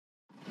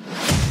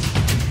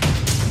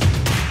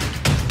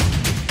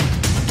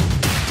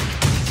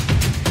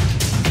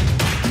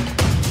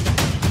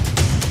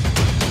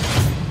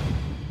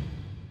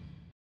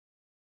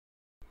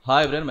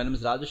Hi everyone, my name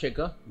is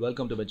Rajashekar.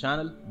 Welcome to my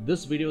channel.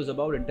 This video is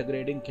about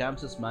integrating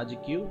Chamsys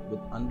Magicq UE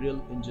with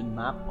Unreal Engine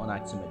map on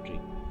Aximmetry.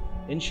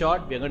 In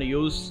short, we are going to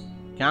use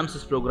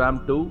Chamsys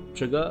program to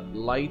trigger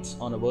lights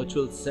on a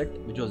virtual set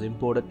which was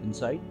imported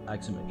inside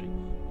Aximmetry.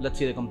 Let's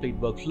see the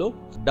complete workflow.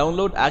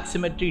 Download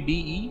Aximmetry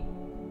DE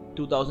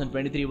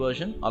 2023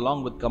 version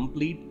along with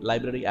complete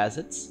library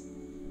assets,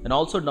 and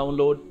also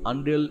download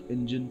Unreal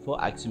Engine for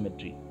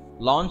Aximmetry.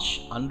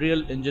 Launch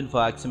Unreal Engine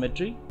for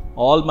Aximmetry.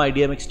 All my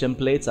DMX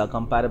templates are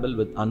compatible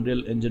with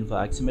Unreal Engine for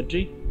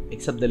Aximmetry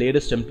except the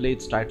latest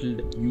templates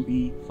titled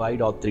UE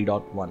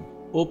 5.3.1.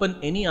 Open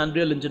any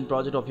Unreal Engine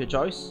project of your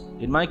choice.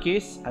 In my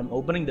case, I'm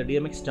opening the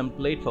DMX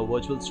template for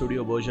Virtual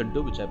Studio version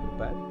 2 which I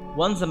prepared.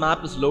 Once the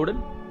map is loaded,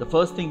 the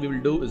first thing we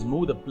will do is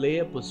move the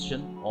player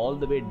position all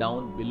the way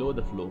down below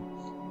the flow.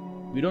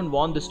 We don't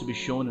want this to be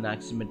shown in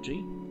Aximmetry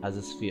as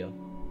a sphere.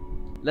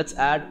 Let's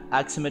add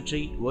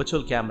Aximmetry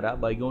virtual camera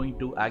by going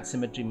to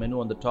Aximmetry menu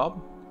on the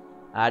top,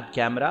 add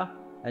camera,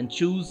 and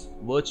choose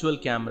virtual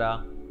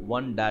camera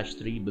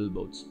 1-3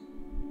 billboards.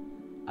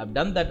 I've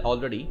done that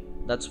already,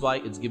 that's why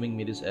it's giving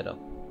me this error.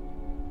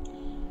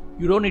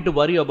 You don't need to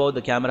worry about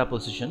the camera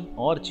position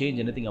or change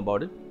anything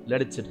about it,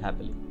 let it sit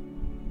happily.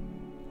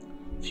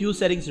 Few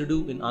settings to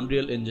do in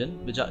Unreal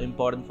Engine which are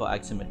important for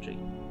Aximmetry.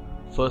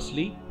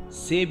 Firstly,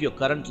 save your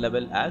current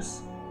level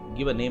as,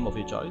 give a name of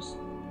your choice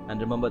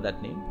and remember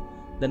that name.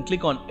 Then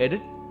click on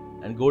Edit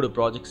and go to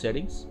Project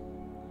Settings.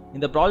 In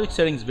the Project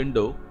Settings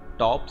window,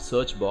 top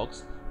search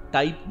box,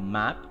 type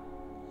map,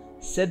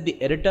 set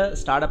the editor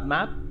startup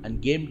map and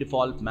game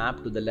default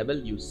map to the level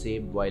you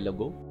saved while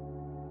ago.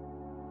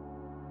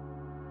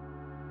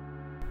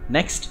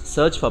 Next,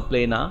 search for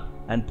planar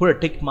and put a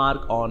tick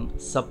mark on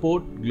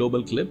support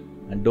global clip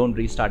and don't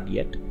restart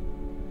yet.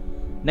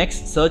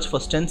 Next, search for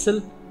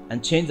stencil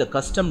and change the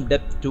custom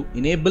depth to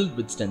enabled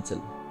with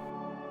stencil.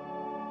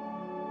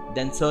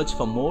 Then search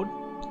for mode.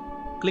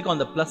 Click on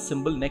the plus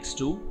symbol next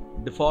to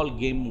default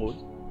game mode.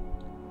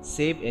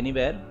 Save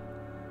anywhere.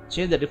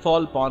 Change the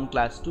default pawn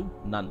class to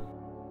none.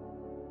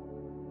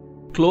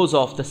 Close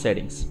off the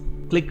settings.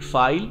 Click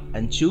File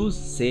and choose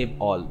Save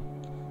All.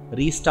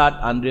 Restart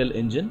Unreal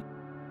Engine.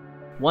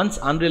 Once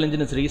Unreal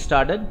Engine is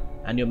restarted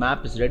and your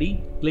map is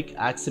ready, click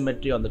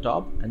Aximmetry on the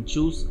top and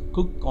choose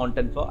Cook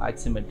Content for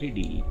Aximmetry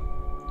DE.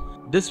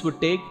 This would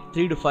take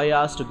 3 to 5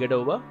 hours to get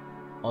over,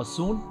 or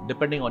soon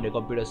depending on your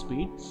computer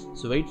speed,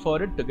 so wait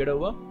for it to get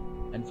over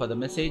and for the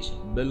message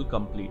Build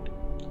Complete.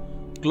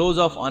 Close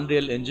off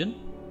Unreal Engine.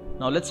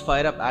 Now let's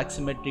fire up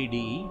Aximmetry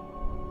DE.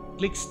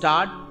 Click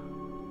Start.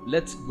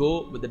 Let's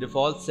go with the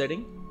default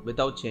setting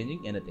without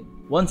changing anything.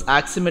 Once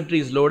Aximmetry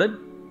is loaded,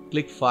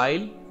 click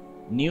File,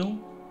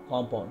 New,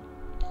 Compound.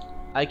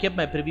 I kept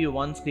my preview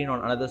one screen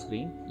on another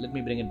screen. Let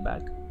me bring it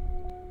back.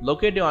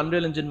 Locate your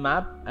Unreal Engine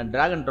map and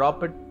drag and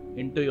drop it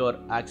into your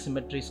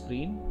Aximmetry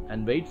screen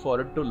and wait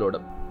for it to load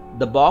up.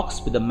 The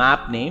box with the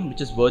map name,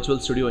 which is Virtual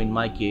Studio in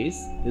my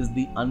case, is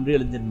the Unreal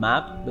Engine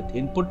map with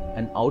input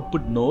and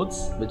output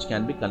nodes which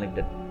can be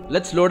connected.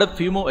 Let's load up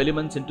few more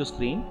elements into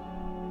screen.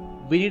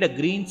 We need a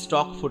green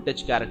stock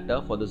footage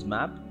character for this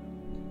map.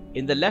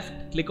 In the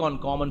left, click on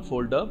Common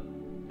folder,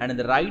 and in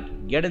the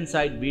right, get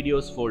inside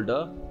Videos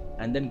folder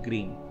and then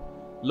green.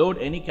 Load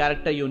any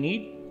character you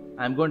need.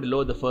 I'm going to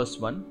load the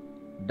first one.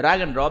 Drag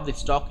and drop the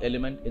stock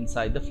element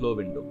inside the flow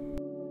window.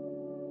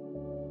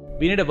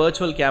 We need a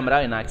virtual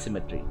camera in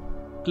Aximmetry.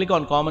 Click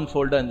on Common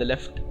folder in the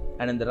left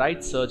and in the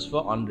right search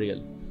for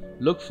Unreal.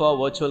 Look for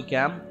Virtual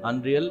Cam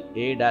Unreal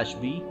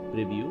A-B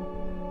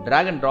preview.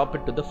 Drag and drop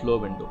it to the flow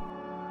window.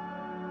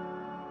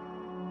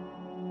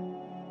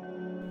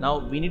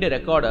 Now we need a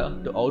recorder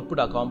to output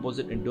our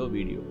composite into a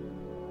video.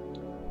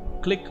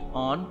 Click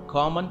on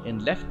Common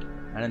in left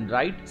and in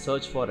right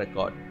search for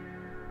Record.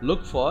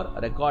 Look for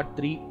Record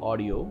 3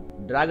 audio.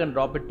 Drag and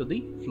drop it to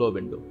the flow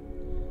window.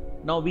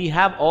 Now we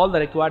have all the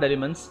required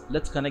elements,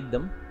 let's connect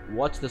them.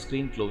 Watch the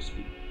screen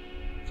closely.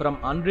 From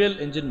Unreal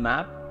Engine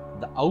map,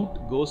 the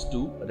out goes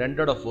to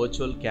rendered of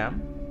virtual cam,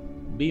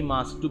 B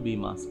mask to B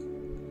mask.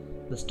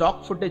 The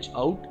stock footage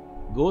out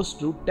goes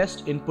to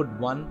test input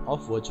 1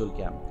 of virtual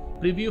cam.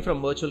 Preview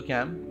from virtual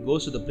cam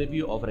goes to the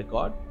preview of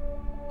record,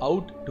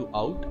 out to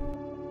out.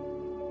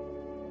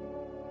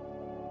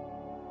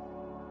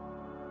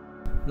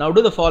 Now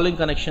do the following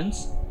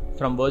connections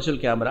from virtual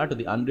camera to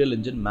the Unreal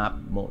Engine map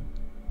mode.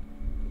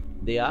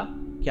 They are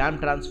cam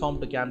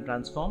transform to cam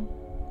transform,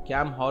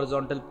 cam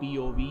horizontal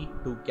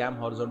POV to cam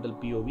horizontal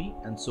POV,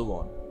 and so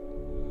on.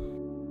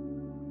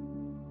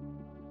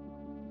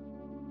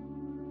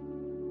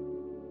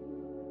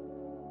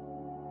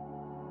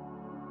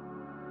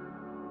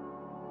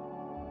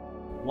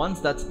 Once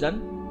that's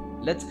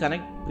done, let's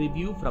connect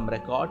preview from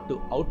record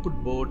to output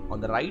board on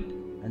the right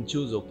and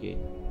choose OK.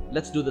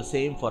 Let's do the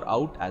same for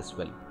out as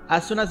well.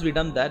 As soon as we've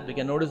done that, we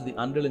can notice the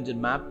Unreal Engine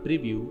map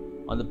preview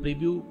on the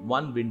preview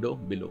 1 window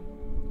below.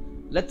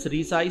 Let's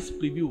resize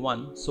preview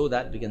 1 so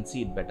that we can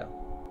see it better.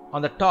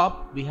 On the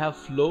top, we have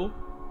flow,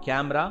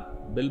 camera,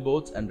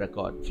 billboards and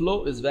record.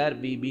 Flow is where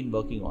we've been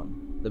working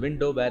on, the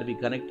window where we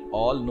connect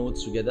all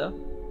nodes together.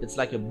 It's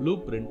like a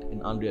blueprint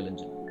in Unreal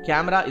Engine.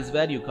 Camera is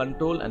where you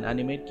control and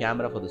animate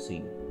camera for the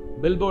scene.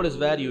 Billboard is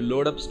where you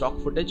load up stock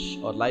footage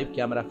or live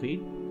camera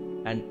feed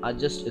and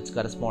adjust its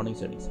corresponding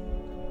settings.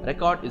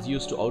 Record is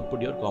used to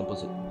output your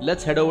composite.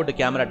 Let's head over to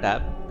camera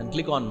tab and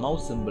click on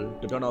mouse symbol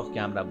to turn off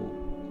camera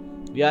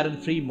mode. We are in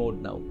free mode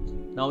now.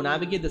 Now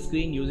navigate the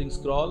screen using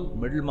scroll,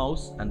 middle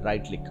mouse and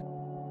right click.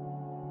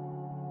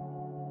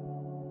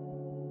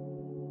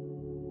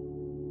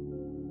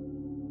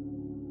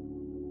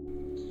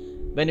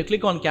 When you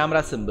click on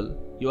camera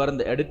symbol, you are in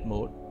the edit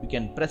mode. You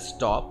can press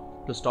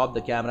stop to stop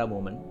the camera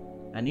movement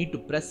and need to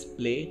press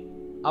play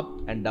up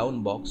and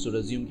down box to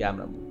resume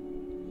camera mode.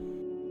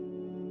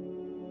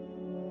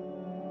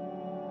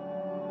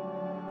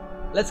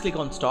 Let's click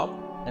on stop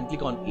and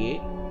click on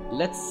A.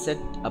 Let's set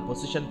a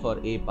position for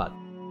A path.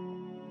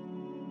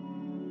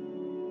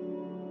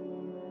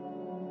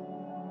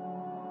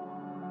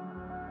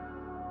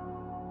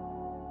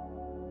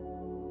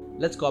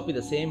 Let's copy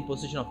the same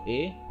position of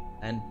A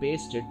and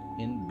paste it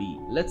in B.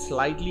 Let's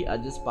slightly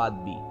adjust path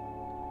B.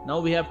 Now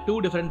we have two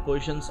different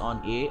positions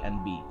on A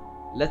and B.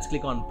 Let's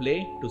click on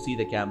play to see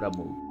the camera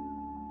move.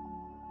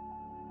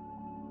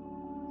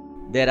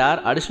 There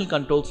are additional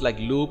controls like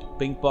loop,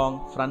 ping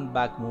pong, front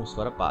back moves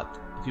for a path.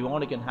 If you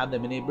want, you can have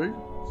them enabled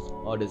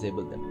or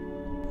disabled them.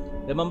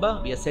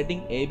 Remember, we are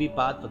setting AB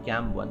path for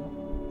cam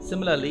 1.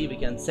 Similarly, we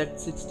can set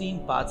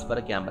 16 paths for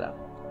a camera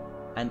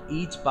and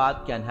each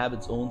path can have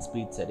its own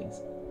speed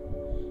settings.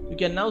 You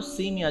can now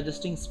see me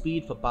adjusting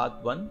speed for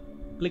path 1.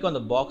 Click on the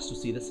box to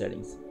see the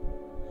settings.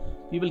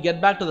 We will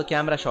get back to the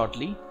camera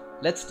shortly.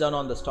 Let's turn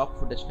on the stock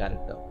footage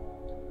character.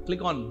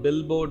 Click on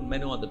billboard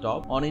menu at the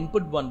top. On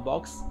input 1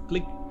 box,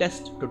 click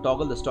test to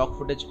toggle the stock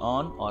footage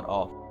on or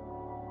off.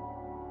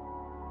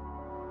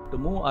 To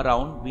move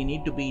around, we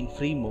need to be in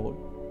free mode.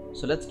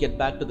 So let's get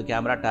back to the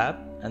camera tab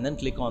and then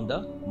click on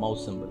the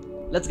mouse symbol.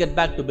 Let's get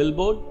back to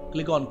billboard.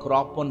 Click on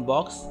crop 1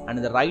 box and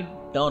in the right,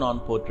 turn on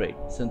portrait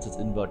since it's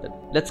inverted.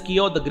 Let's key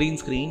out the green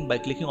screen by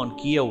clicking on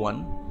keyer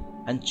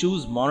 1 and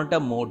choose monitor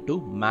mode to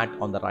matte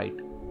on the right.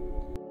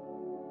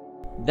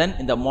 Then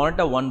in the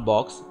monitor 1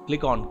 box,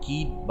 click on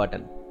key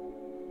button.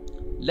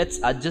 Let's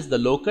adjust the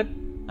low cut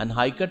and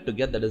high cut to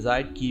get the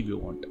desired key we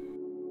want.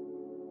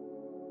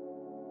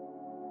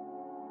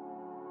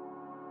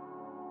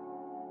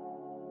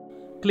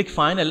 Click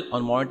final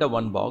on monitor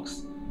 1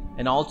 box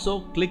and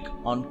also click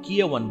on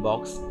keyer 1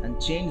 box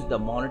and change the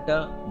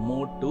monitor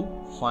mode to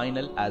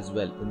final as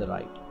well in the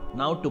right.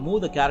 Now to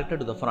move the character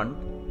to the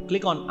front,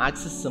 click on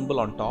axis symbol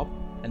on top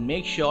and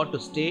make sure to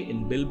stay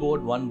in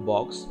billboard 1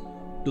 box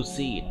to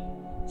see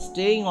it.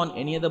 Staying on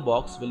any other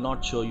box will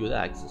not show you the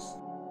axis.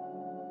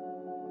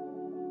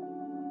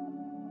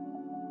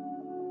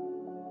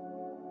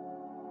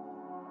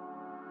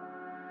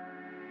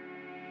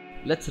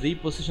 Let's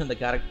reposition the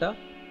character.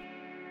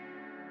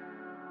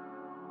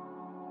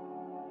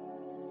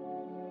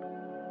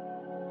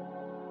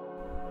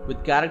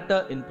 With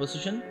character in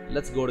position,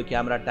 let's go to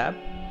camera tab.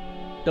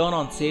 Turn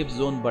on save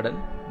zone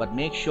button, but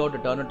make sure to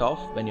turn it off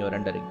when you are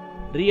rendering.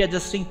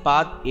 Readjusting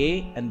path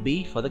A and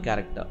B for the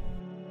character.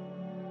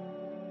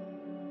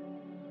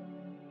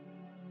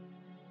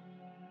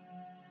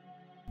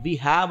 We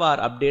have our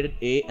updated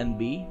A and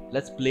B.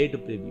 Let's play to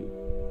preview.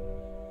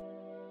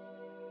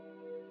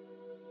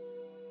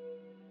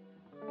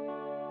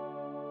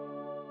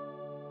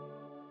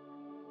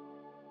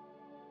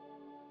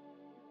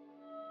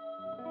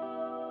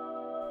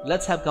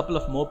 Let's have a couple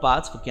of more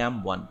paths for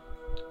cam 1.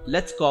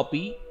 Let's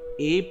copy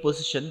A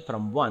position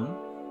from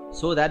 1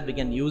 so that we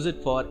can use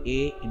it for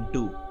A in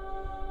 2.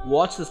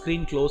 Watch the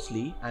screen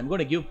closely. I'm going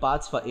to give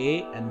paths for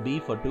A and B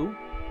for 2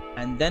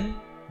 and then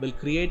we'll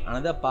create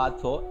another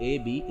path for A,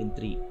 B in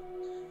 3.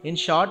 In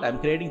short, I'm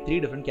creating 3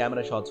 different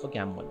camera shots for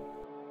cam 1.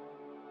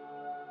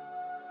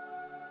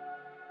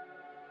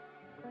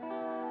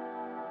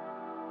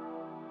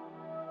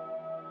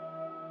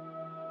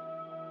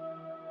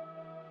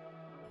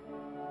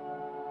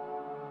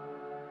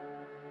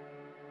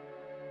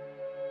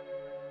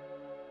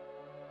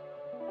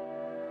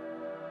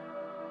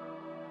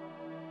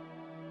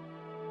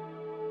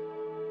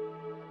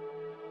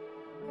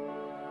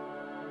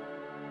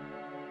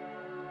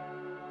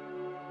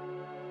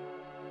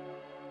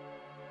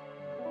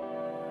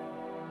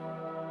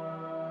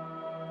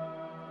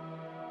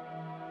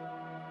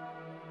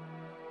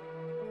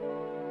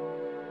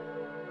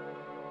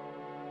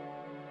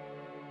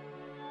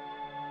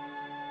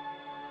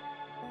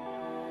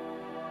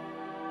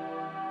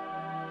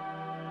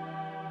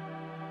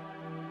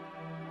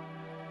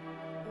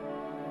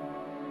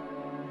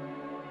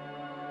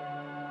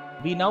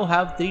 We now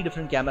have 3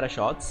 different camera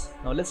shots.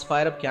 Now let's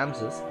fire up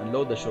Chamsys and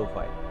load the show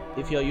file.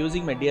 If you are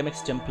using my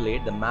DMX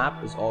template, the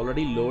map is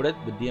already loaded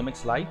with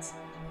DMX lights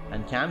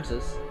and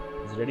Chamsys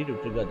is ready to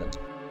trigger them.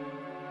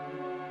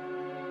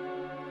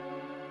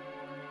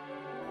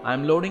 I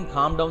am loading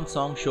Calm Down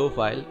song show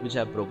file which I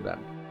have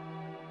programmed.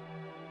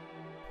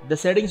 The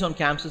settings on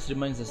Chamsys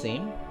remains the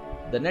same.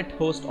 The net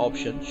host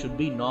option should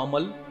be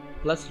normal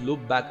plus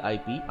loopback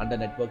IP under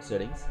network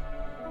settings,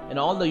 and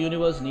all the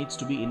universe needs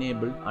to be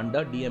enabled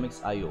under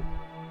DMX IO.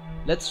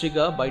 Let's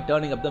trigger by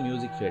turning up the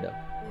music fader,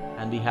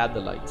 and we have the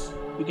lights.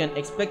 You can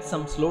expect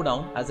some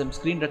slowdown as I'm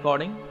screen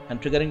recording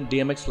and triggering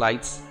DMX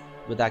lights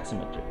with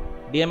Aximmetry.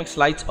 DMX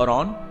lights are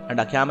on and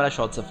our camera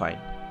shots are fine.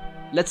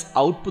 Let's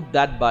output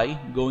that by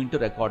going to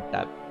Record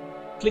tab.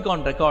 Click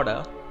on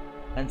Recorder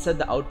and set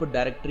the output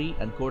directory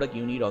and codec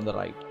you need on the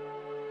right.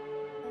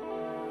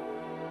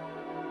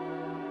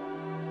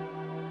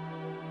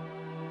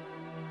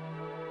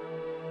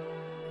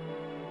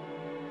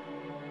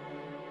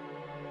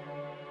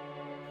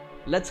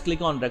 Let's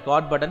click on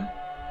Record button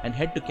and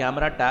head to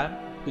Camera tab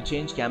to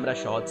change camera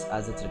shots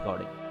as it's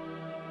recording.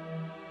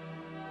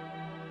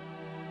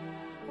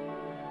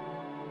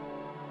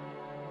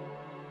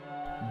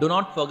 Do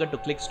not forget to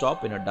click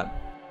stop when you're done.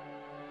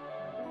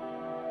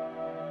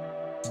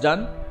 It's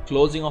done.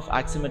 Closing of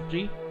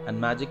Aximmetry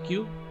and Magicq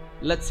UE.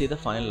 Let's see the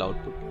final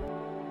output.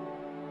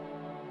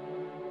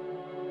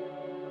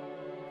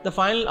 The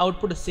final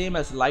output is same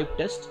as live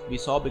test we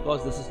saw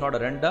because this is not a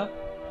render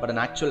but an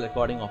actual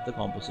recording of the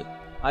composite.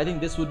 I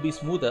think this would be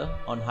smoother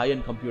on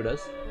high-end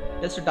computers.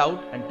 Test it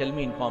out and tell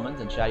me in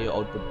comments and share your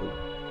output too.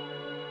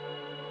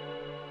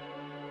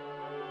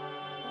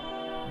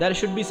 There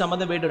should be some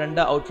other way to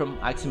render out from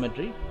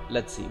Aximmetry.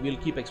 Let's see. We'll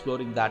keep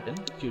exploring that in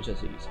future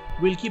series.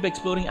 We'll keep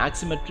exploring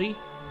Aximmetry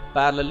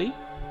parallelly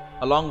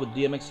along with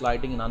DMX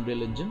lighting and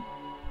Unreal Engine.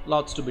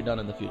 Lots to be done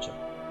in the future.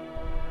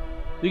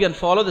 You can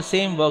follow the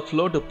same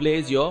workflow to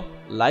place your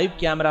live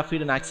camera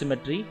feed in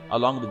Aximmetry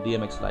along with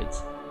DMX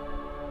lights.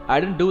 I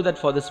didn't do that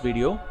for this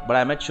video, but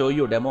I might show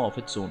you a demo of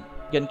it soon.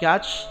 You can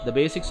catch the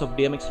basics of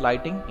DMX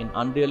lighting in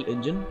Unreal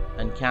Engine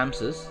and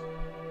Chamsys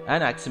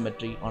and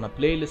Aximmetry on a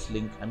playlist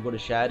link I'm going to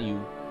share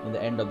you in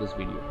the end of this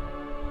video.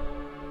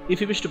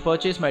 If you wish to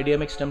purchase my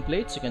DMX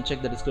templates, you can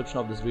check the description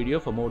of this video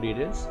for more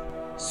details.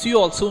 See you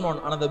all soon on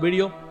another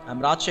video.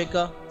 I'm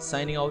Rajashekar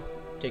signing out.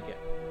 Take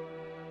care.